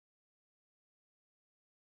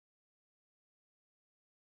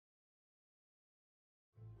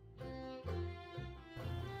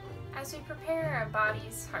As we prepare our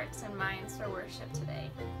bodies, hearts, and minds for worship today,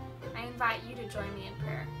 I invite you to join me in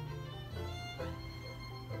prayer.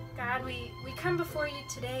 God, we come before you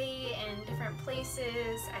today in different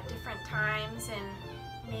places, at different times, and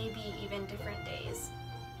maybe even different days.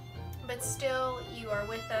 But still, you are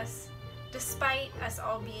with us, despite us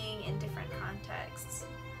all being in different contexts.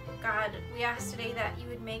 God, we ask today that you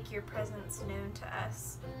would make your presence known to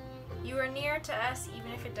us. You are near to us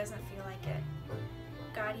even if it doesn't feel like it.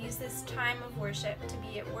 God, use this time of worship to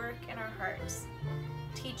be at work in our hearts.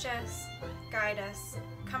 Teach us, guide us,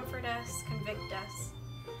 comfort us, convict us.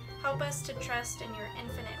 Help us to trust in your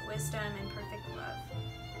infinite wisdom and perfect love.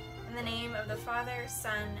 In the name of the Father,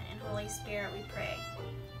 Son, and Holy Spirit we pray.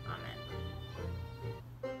 Amen.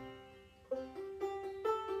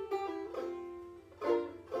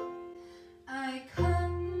 I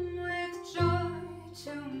come with joy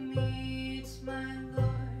to meet my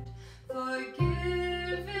Lord,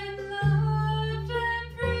 forgiven, loved,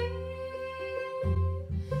 and free.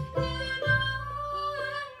 In awe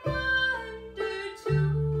and wonder to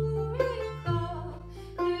recall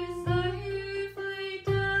His life laid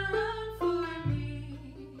down for me.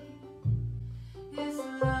 His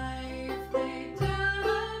life laid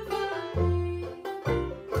down for me.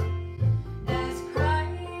 As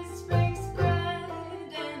Christ breaks bread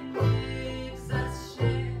and bids us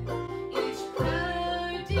share each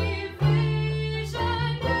proud division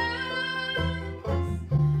ends,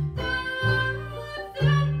 the love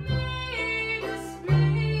that made us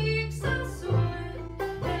makes us one,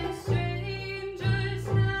 and strangers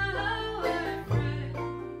now are friends,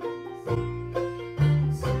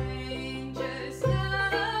 and strangers now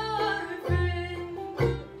are friends.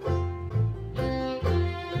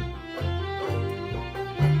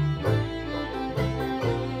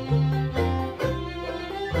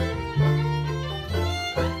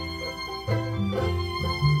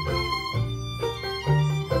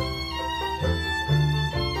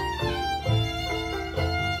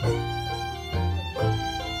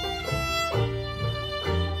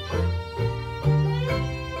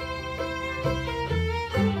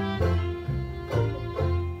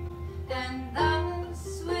 And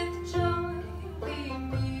thus with joy we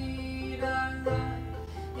meet our Lord,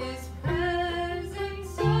 His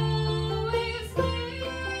presence always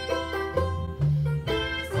near.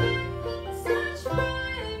 There's in such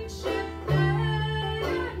friendship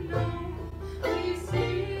better known, we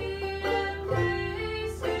see and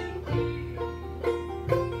praise Him here.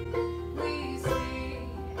 We see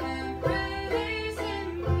and praise Him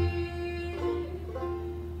here.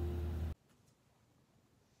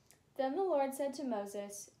 Then the Lord said to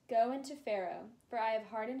Moses, Go into Pharaoh, for I have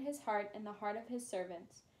hardened his heart and the heart of his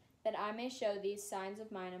servants, that I may show these signs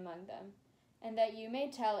of mine among them, and that you may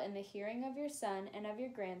tell in the hearing of your son and of your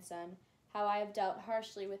grandson how I have dealt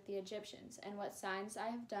harshly with the Egyptians, and what signs I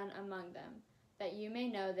have done among them, that you may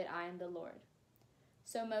know that I am the Lord.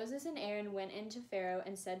 So Moses and Aaron went into Pharaoh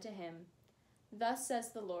and said to him, Thus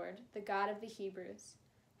says the Lord, the God of the Hebrews,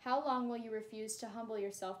 How long will you refuse to humble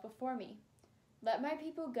yourself before me? Let my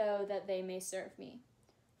people go, that they may serve me.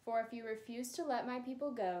 For if you refuse to let my people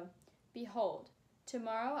go, behold,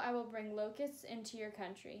 tomorrow I will bring locusts into your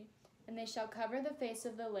country, and they shall cover the face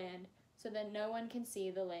of the land, so that no one can see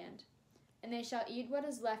the land. And they shall eat what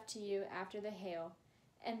is left to you after the hail,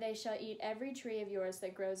 and they shall eat every tree of yours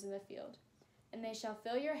that grows in the field. And they shall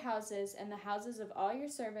fill your houses and the houses of all your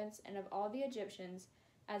servants and of all the Egyptians,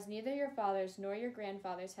 as neither your fathers nor your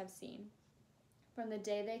grandfathers have seen, from the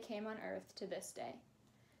day they came on earth to this day.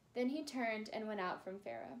 Then he turned and went out from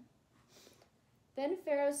Pharaoh. Then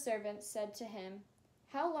Pharaoh's servants said to him,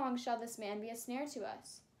 How long shall this man be a snare to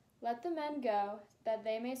us? Let the men go, that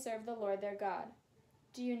they may serve the Lord their God.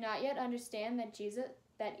 Do you not yet understand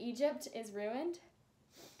that Egypt is ruined?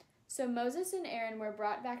 So Moses and Aaron were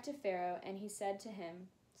brought back to Pharaoh, and he said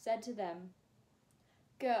to them,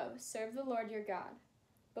 Go, serve the Lord your God.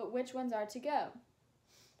 But which ones are to go?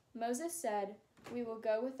 Moses said, We will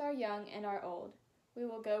go with our young and our old. We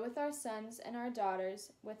will go with our sons and our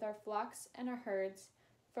daughters, with our flocks and our herds,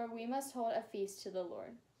 for we must hold a feast to the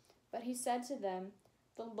Lord. But he said to them,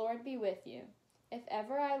 The Lord be with you, if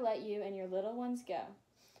ever I let you and your little ones go.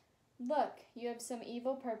 Look, you have some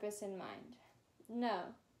evil purpose in mind.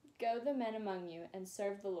 No, go the men among you and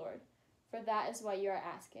serve the Lord, for that is what you are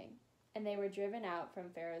asking. And they were driven out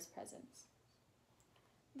from Pharaoh's presence.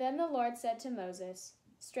 Then the Lord said to Moses,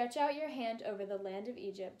 Stretch out your hand over the land of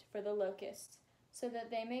Egypt for the locusts, so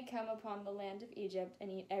that they may come upon the land of Egypt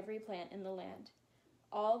and eat every plant in the land,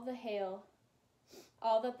 all that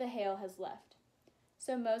the hail has left.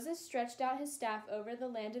 So Moses stretched out his staff over the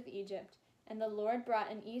land of Egypt, And the Lord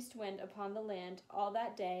brought an east wind upon the land all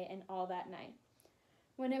that day and all that night.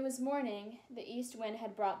 When it was morning, the east wind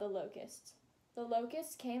had brought the locusts. The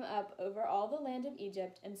locusts came up over all the land of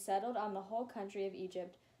Egypt and settled on the whole country of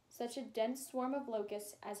Egypt, such a dense swarm of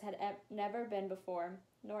locusts as had never been before,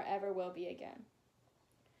 nor ever will be again.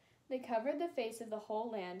 They covered the face of the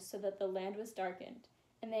whole land so that the land was darkened,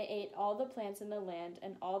 and they ate all the plants in the land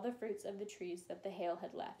and all the fruits of the trees that the hail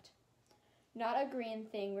had left. Not a green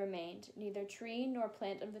thing remained, neither tree nor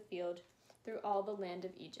plant of the field, through all the land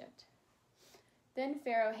of Egypt. Then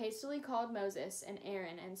Pharaoh hastily called Moses and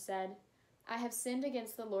Aaron and said, I have sinned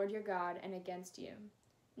against the Lord your God and against you.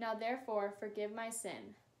 Now therefore forgive my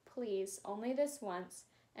sin, please, only this once,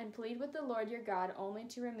 and plead with the Lord your God only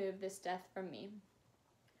to remove this death from me.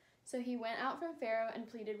 So he went out from Pharaoh and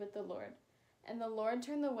pleaded with the Lord. And the Lord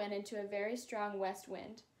turned the wind into a very strong west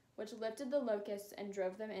wind, which lifted the locusts and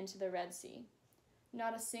drove them into the Red Sea.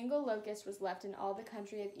 Not a single locust was left in all the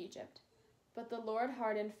country of Egypt. But the Lord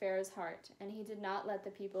hardened Pharaoh's heart, and he did not let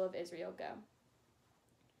the people of Israel go.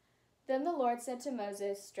 Then the Lord said to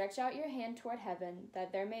Moses, Stretch out your hand toward heaven,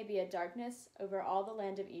 that there may be a darkness over all the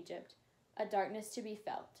land of Egypt, a darkness to be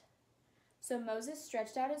felt. So Moses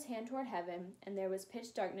stretched out his hand toward heaven, and there was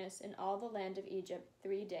pitch darkness in all the land of Egypt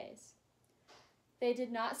 3 days. They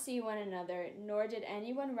did not see one another, nor did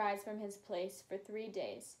anyone rise from his place for 3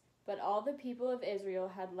 days, but all the people of Israel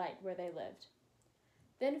had light where they lived.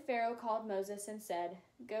 Then Pharaoh called Moses and said,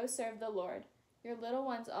 Go serve the Lord. Your little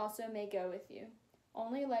ones also may go with you.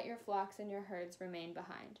 Only let your flocks and your herds remain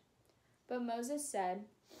behind. But Moses said,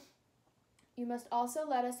 You must also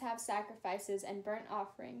let us have sacrifices and burnt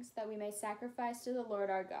offerings, that we may sacrifice to the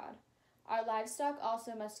Lord our God. Our livestock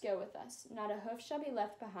also must go with us. Not a hoof shall be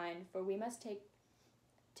left behind, for we must take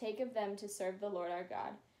of them to serve the Lord our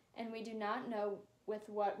God. And we do not know with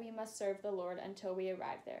what we must serve the Lord until we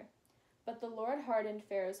arrive there. But the Lord hardened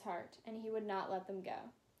Pharaoh's heart, and he would not let them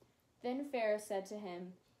go. Then Pharaoh said to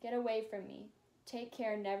him, Get away from me. Take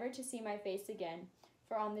care never to see my face again,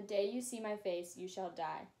 for on the day you see my face you shall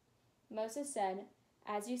die. Moses said,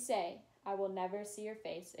 As you say, I will never see your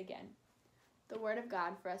face again. The word of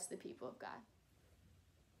God for us, the people of God.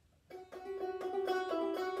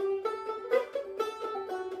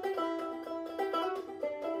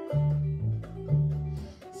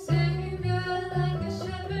 Savior, like a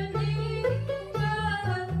shepherd lead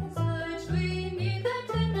us, much we need thy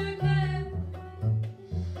tender care.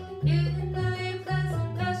 In thy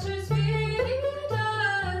pleasant pastures feed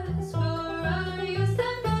us, for our use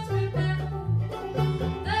thy fields prepare.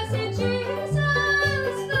 Blessed Jesus,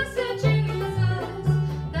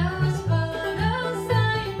 thou hast brought us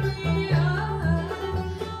thy bread.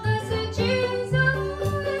 Blessed Jesus,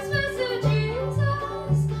 blessed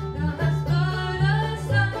Jesus, thou hast brought us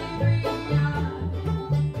thy bread.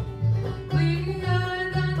 We are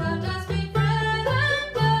thine, thou dost befriend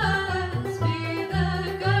us, be the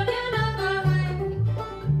guardian of our way.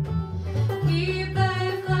 Keep thy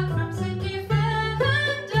flock from sin, defend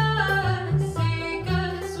us, seek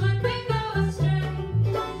us when we go astray.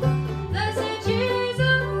 Blessed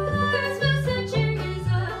Jesus,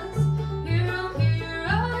 hear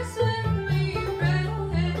us when we pray.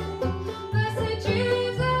 Blessed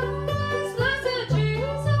Jesus,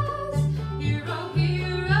 hear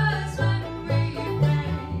us when we pray.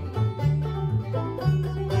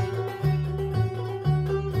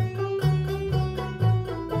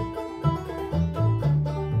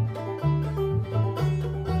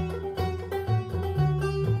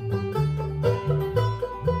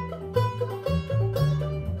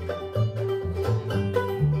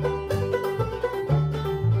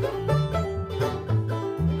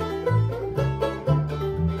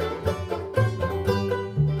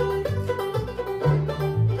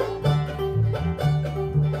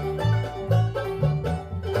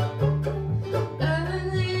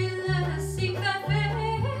 Early let us seek thy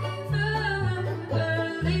favor,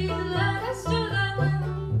 early let us do thy will.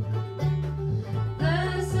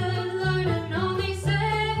 Blessed Lord and only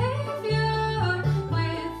Savior,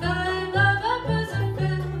 with thy love our bosom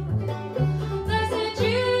fill. Blessed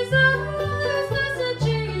Jesus,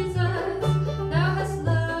 thou hast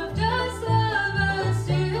loved us, love us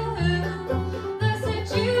still. Blessed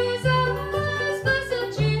Jesus,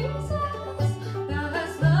 thou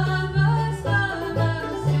hast loved us, love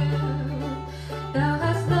us still. Thou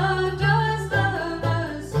hast loved us, love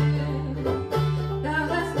us still. Thou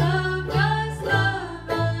hast loved us, love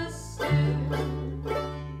us still.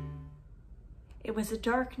 It was a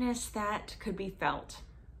darkness that could be felt.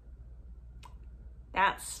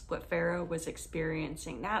 That's what Pharaoh was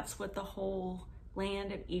experiencing. That's what the whole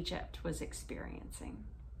land of Egypt was experiencing.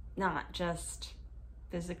 Not just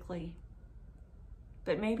physically,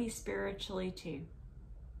 but maybe spiritually too.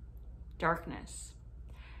 Darkness.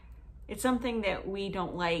 It's something that we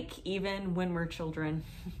don't like even when we're children.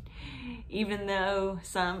 Even though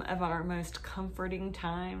some of our most comforting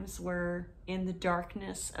times were in the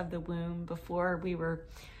darkness of the womb before we were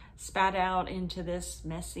spat out into this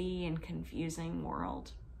messy and confusing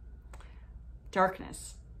world.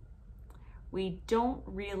 Darkness. We don't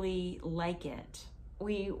really like it.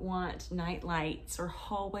 We want night lights or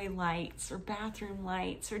hallway lights or bathroom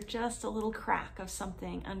lights or just a little crack of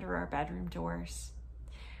something under our bedroom doors.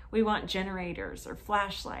 We want generators or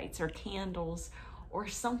flashlights or candles or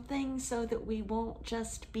something so that we won't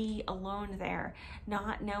just be alone there,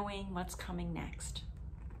 not knowing what's coming next.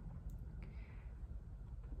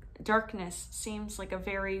 Darkness seems like a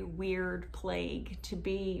very weird plague to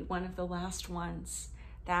be one of the last ones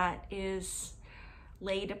that is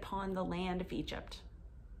laid upon the land of Egypt.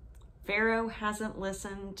 Pharaoh hasn't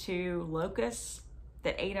listened to locusts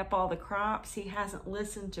that ate up all the crops. He hasn't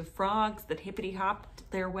listened to frogs that hippity-hopped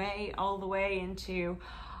their way all the way into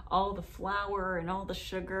all the flour and all the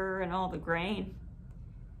sugar and all the grain.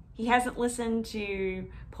 He hasn't listened to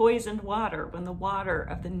poisoned water when the water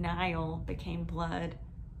of the Nile became blood.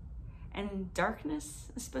 And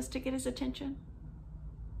darkness is supposed to get his attention.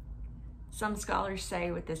 Some scholars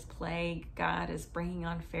say with this plague, God is bringing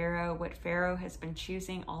on Pharaoh what Pharaoh has been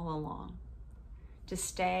choosing all along, to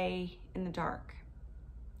stay in the dark.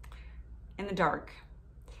 In the dark.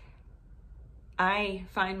 I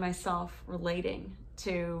find myself relating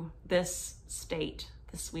to this state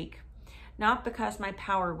this week, not because my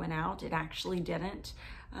power went out, it actually didn't,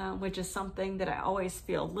 which is something that I always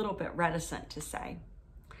feel a little bit reticent to say.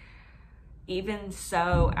 Even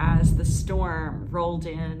so, as the storm rolled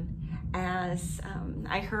in, as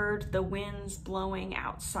I heard the winds blowing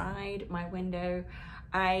outside my window,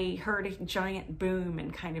 I heard a giant boom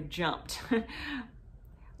and kind of jumped.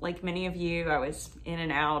 Like many of you, I was in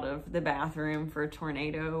and out of the bathroom for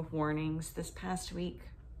tornado warnings this past week.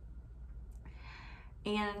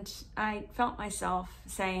 And I felt myself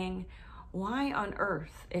saying, why on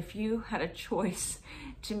earth, if you had a choice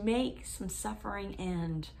to make some suffering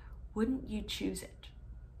end, wouldn't you choose it?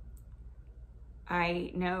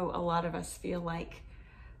 I know a lot of us feel like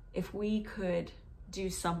if we could do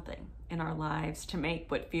something in our lives to make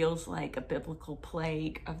what feels like a biblical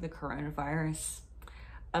plague of the coronavirus,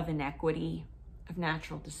 of inequity, of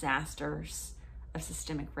natural disasters, of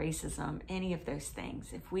systemic racism, any of those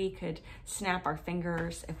things, if we could snap our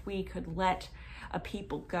fingers, if we could let a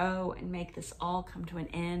people go and make this all come to an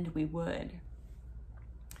end, we would.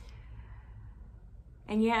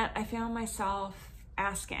 And yet I found myself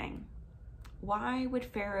asking, why would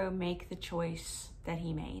Pharaoh make the choice that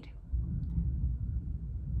he made?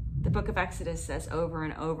 The book of Exodus says over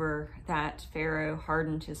and over that Pharaoh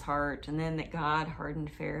hardened his heart and then that God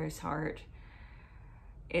hardened Pharaoh's heart.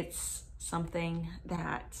 It's something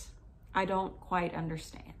that I don't quite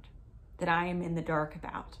understand, that I am in the dark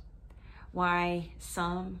about. Why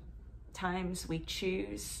sometimes we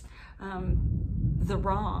choose the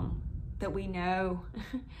wrong that we know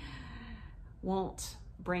won't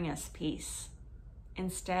bring us peace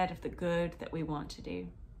instead of the good that we want to do.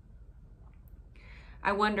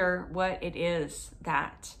 I wonder what it is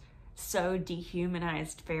that so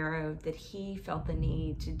dehumanized Pharaoh that he felt the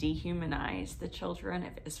need to dehumanize the children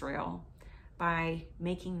of Israel by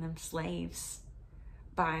making them slaves,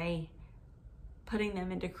 by putting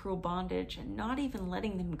them into cruel bondage and not even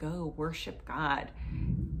letting them go worship God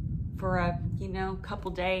for a, couple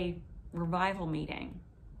day revival meeting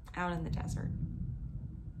out in the desert.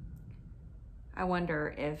 I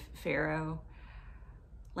wonder if Pharaoh,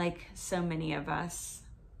 like so many of us,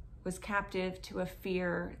 was captive to a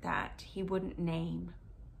fear that he wouldn't name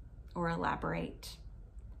or elaborate,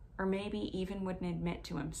 or maybe even wouldn't admit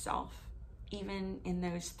to himself, even in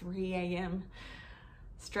those 3 a.m.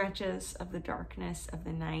 stretches of the darkness of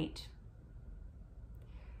the night.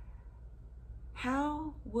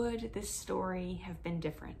 How would this story have been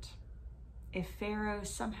different if Pharaoh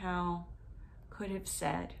somehow could have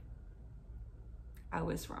said, I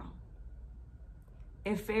was wrong?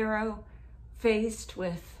 If Pharaoh, faced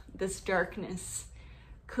with this darkness,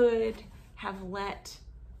 could have let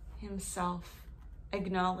himself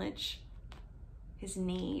acknowledge his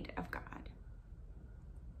need of God.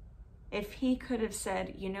 If he could have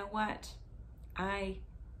said, you know what, I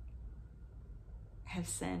have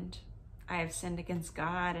sinned. I have sinned against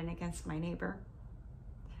God and against my neighbor.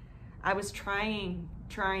 I was trying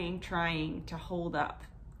to hold up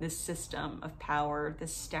this system of power,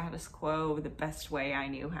 this status quo, the best way I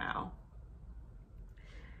knew how.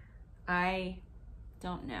 I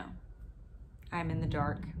don't know. I'm in the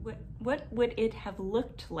dark. What would it have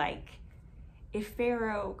looked like if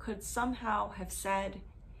Pharaoh could somehow have said,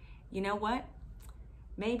 you know what?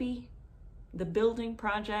 Maybe the building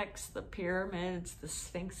projects, the pyramids, the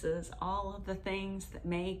sphinxes, all of the things that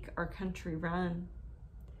make our country run,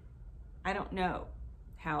 I don't know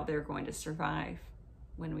how they're going to survive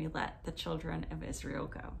when we let the children of Israel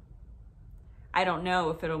go. I don't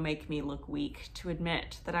know if it'll make me look weak to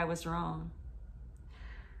admit that I was wrong.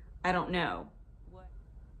 I don't know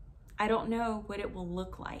what it will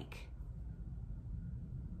look like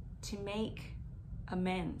to make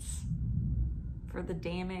amends for the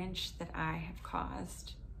damage that I have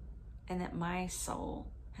caused and that my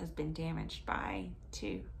soul has been damaged by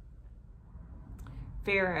too.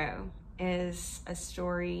 Pharaoh is a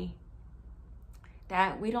story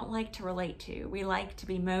that we don't like to relate to. We like to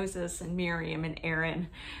be Moses and Miriam and Aaron.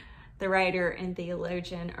 The writer and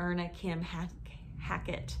theologian Erna Kim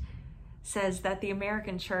Hackett says that the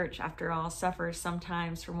American church, after all, suffers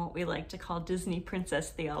sometimes from what we like to call Disney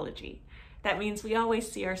princess theology. That means we always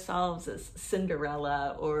see ourselves as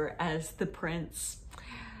Cinderella or as the prince,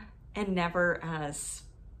 and never as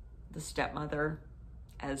the stepmother,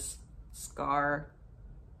 as Scar,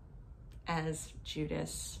 as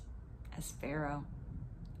Judas, as Pharaoh.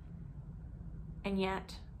 And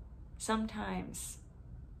yet, sometimes,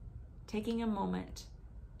 taking a moment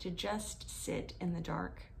to just sit in the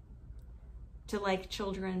dark, to, like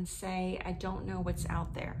children, say, I don't know what's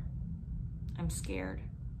out there. I'm scared.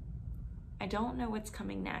 I don't know what's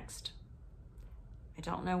coming next. I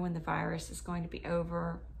don't know when the virus is going to be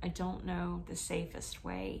over. I don't know the safest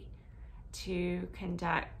way to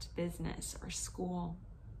conduct business or school.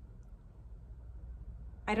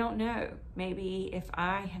 I don't know, maybe if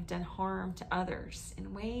I have done harm to others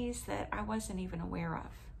in ways that I wasn't even aware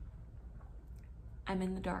of. I'm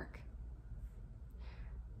in the dark.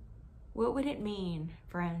 What would it mean,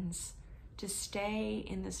 friends, to stay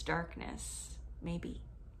in this darkness, maybe?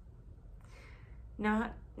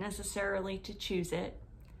 Not necessarily to choose it,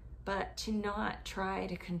 but to not try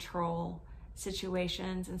to control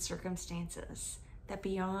situations and circumstances that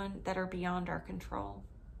are beyond our control,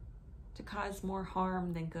 to cause more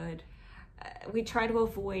harm than good. We try to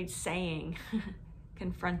avoid saying,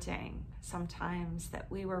 confronting sometimes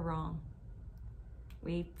that we were wrong.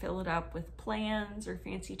 We fill it up with plans or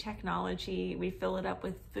fancy technology. We fill it up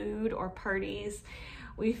with food or parties.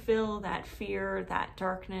 We fill that fear, that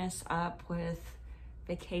darkness up with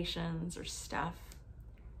vacations or stuff,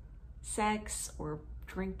 sex or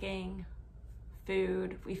drinking,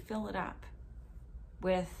 food. We fill it up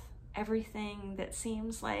with everything that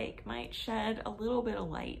seems like might shed a little bit of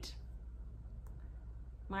light,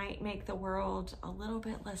 might make the world a little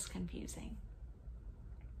bit less confusing.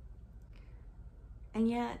 And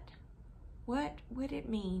yet, what would it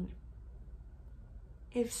mean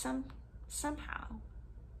if somehow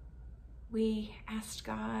we asked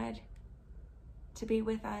God to be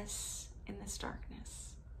with us in this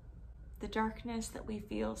darkness, the darkness that we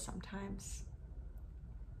feel sometimes?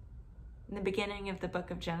 In the beginning of the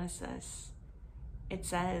book of Genesis, it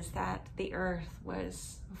says that the earth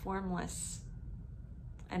was formless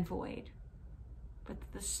and void, but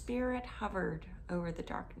the Spirit hovered over the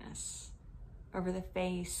darkness, over the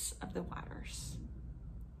face of the waters.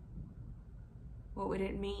 What would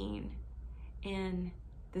it mean in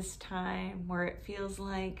this time where it feels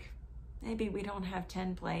like maybe we don't have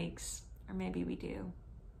 10 plagues, or maybe we do?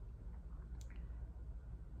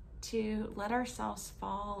 To let ourselves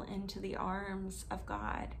fall into the arms of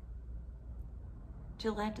God,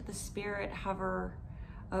 to let the Spirit hover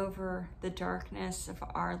over the darkness of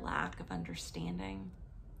our lack of understanding,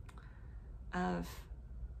 of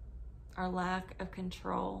our lack of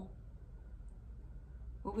control.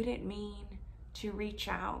 What would it mean to reach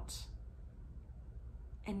out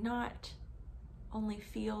and not only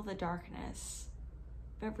feel the darkness,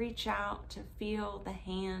 but reach out to feel the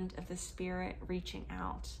hand of the Spirit reaching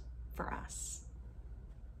out for us?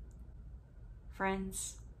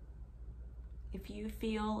 Friends, if you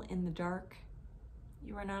feel in the dark,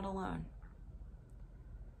 you are not alone.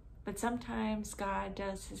 But sometimes God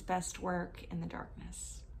does his best work in the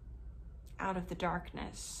darkness. Out of the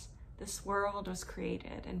darkness, this world was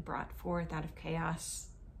created and brought forth out of chaos.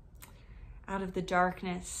 Out of the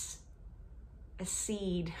darkness, a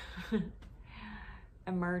seed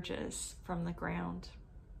emerges from the ground.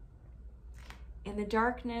 In the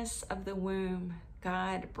darkness of the womb,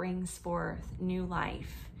 God brings forth new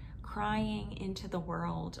life, crying into the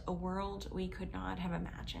world, a world we could not have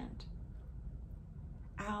imagined.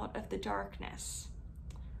 Out of the darkness,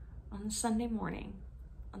 on Sunday morning,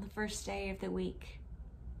 on the first day of the week,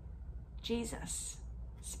 Jesus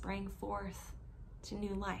sprang forth to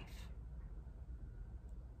new life?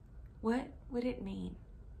 What would it mean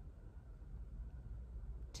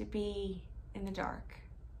to be in the dark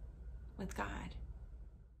with God?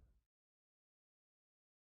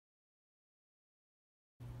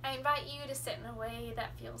 I invite you to sit in a way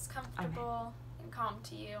that feels comfortable and calm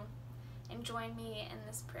to you, and join me in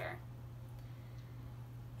this prayer.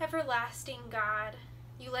 Everlasting God,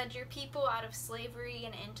 you led your people out of slavery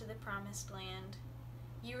and into the promised land.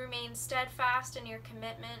 You remain steadfast in your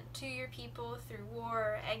commitment to your people through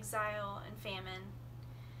war, exile, and famine.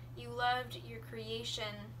 You loved your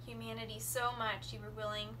creation, humanity, so much you were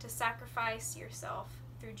willing to sacrifice yourself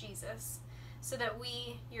through Jesus, so that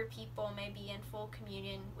we, your people, may be in full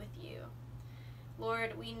communion with you.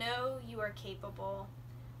 Lord, we know you are capable.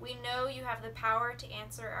 We know you have the power to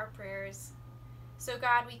answer our prayers. So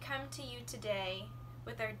God, we come to you today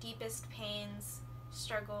with our deepest pains,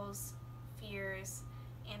 struggles, fears,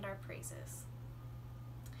 and our praises.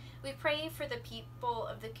 We pray for the people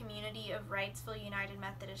of the community of Wrightsville United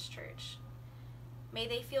Methodist Church. May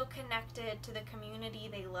they feel connected to the community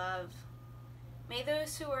they love. May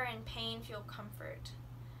those who are in pain feel comfort.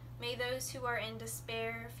 May those who are in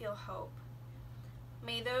despair feel hope.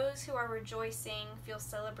 May those who are rejoicing feel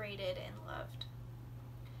celebrated and loved.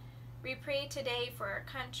 We pray today for our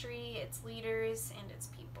country, its leaders, and its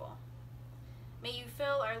people. May you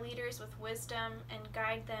fill our leaders with wisdom and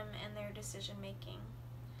guide them in their decision-making.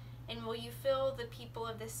 And will you fill the people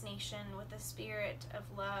of this nation with a spirit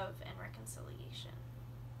of love and reconciliation.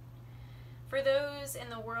 For those in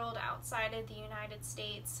the world outside of the United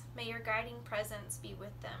States, may your guiding presence be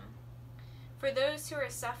with them. For those who are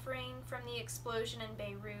suffering from the explosion in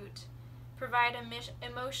Beirut, provide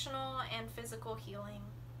emotional and physical healing.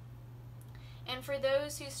 And for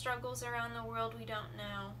those whose struggles around the world we don't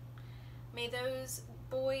know, may those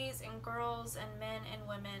boys and girls and men and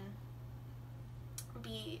women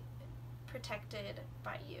be protected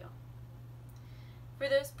by you. For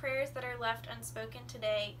those prayers that are left unspoken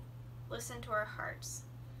today, listen to our hearts.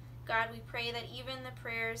 God, we pray that even the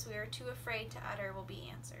prayers we are too afraid to utter will be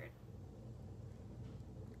answered.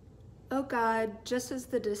 O God, just as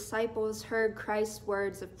the disciples heard Christ's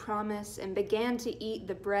words of promise and began to eat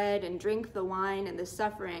the bread and drink the wine in the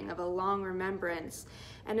suffering of a long remembrance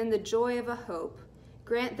and in the joy of a hope,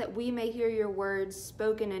 grant that we may hear your words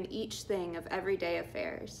spoken in each thing of everyday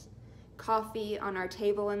affairs. Coffee on our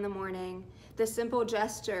table in the morning, the simple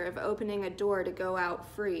gesture of opening a door to go out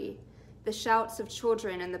free, the shouts of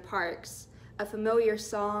children in the parks, a familiar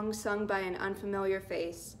song sung by an unfamiliar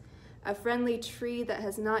face, a friendly tree that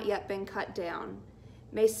has not yet been cut down.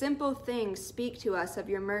 May simple things speak to us of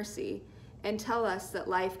your mercy and tell us that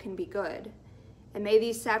life can be good. And may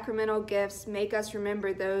these sacramental gifts make us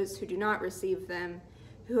remember those who do not receive them,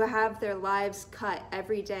 who have their lives cut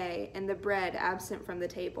every day and the bread absent from the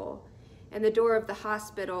table. In the door of the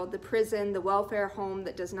hospital, the prison, the welfare home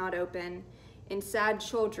that does not open, in sad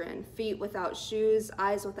children, feet without shoes,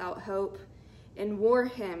 eyes without hope, in war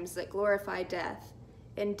hymns that glorify death,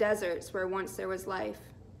 in deserts where once there was life.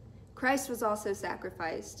 Christ was also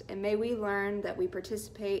sacrificed, and may we learn that we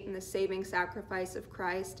participate in the saving sacrifice of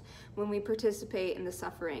Christ when we participate in the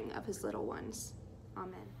suffering of his little ones.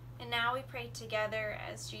 Amen. And now we pray together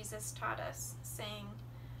as Jesus taught us, saying,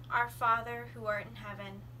 Our Father, who art in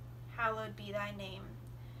heaven, hallowed be thy name.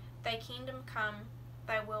 Thy kingdom come,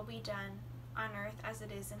 thy will be done, on earth as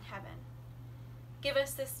it is in heaven. Give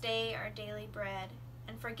us this day our daily bread,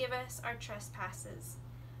 and forgive us our trespasses,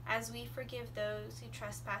 as we forgive those who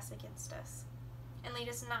trespass against us. And lead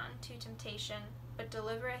us not into temptation, but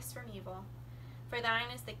deliver us from evil. For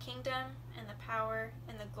thine is the kingdom, and the power,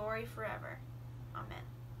 and the glory forever. Amen.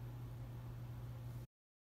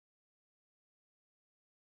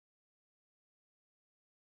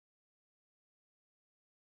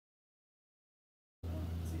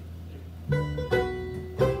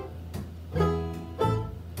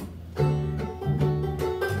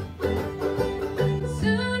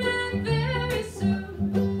 Soon and very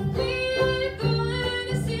soon, we are going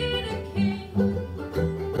to see the King.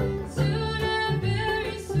 Soon and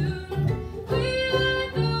very soon, we are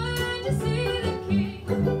going to see the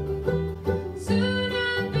King.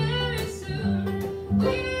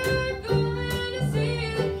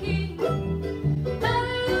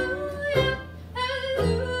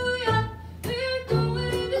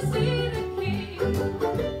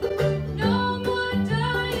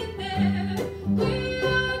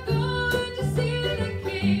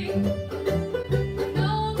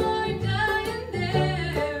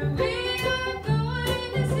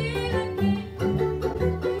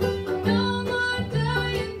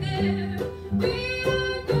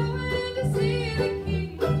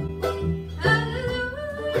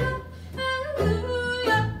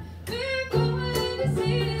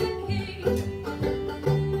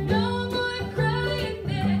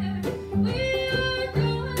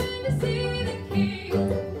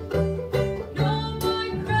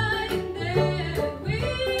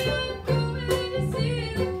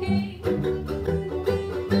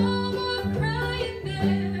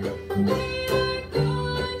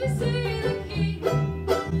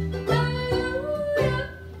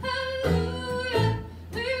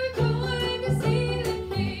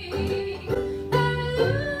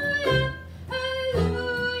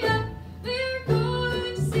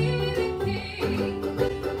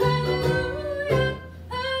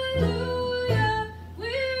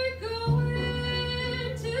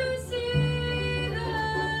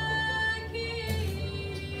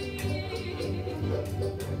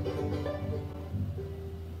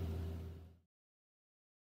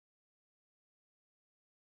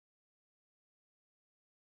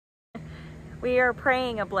 We are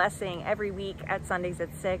praying a blessing every week at Sundays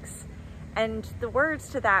at 6, and the words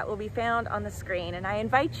to that will be found on the screen, and I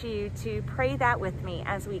invite you to pray that with me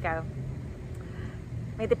as we go.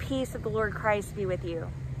 May the peace of the Lord Christ be with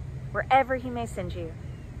you, wherever he may send you.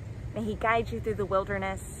 May he guide you through the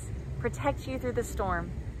wilderness, protect you through the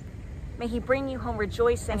storm. May he bring you home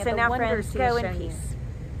rejoicing at the wonders he has shown you.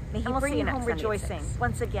 May he bring you home rejoicing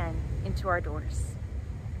once again into our doors.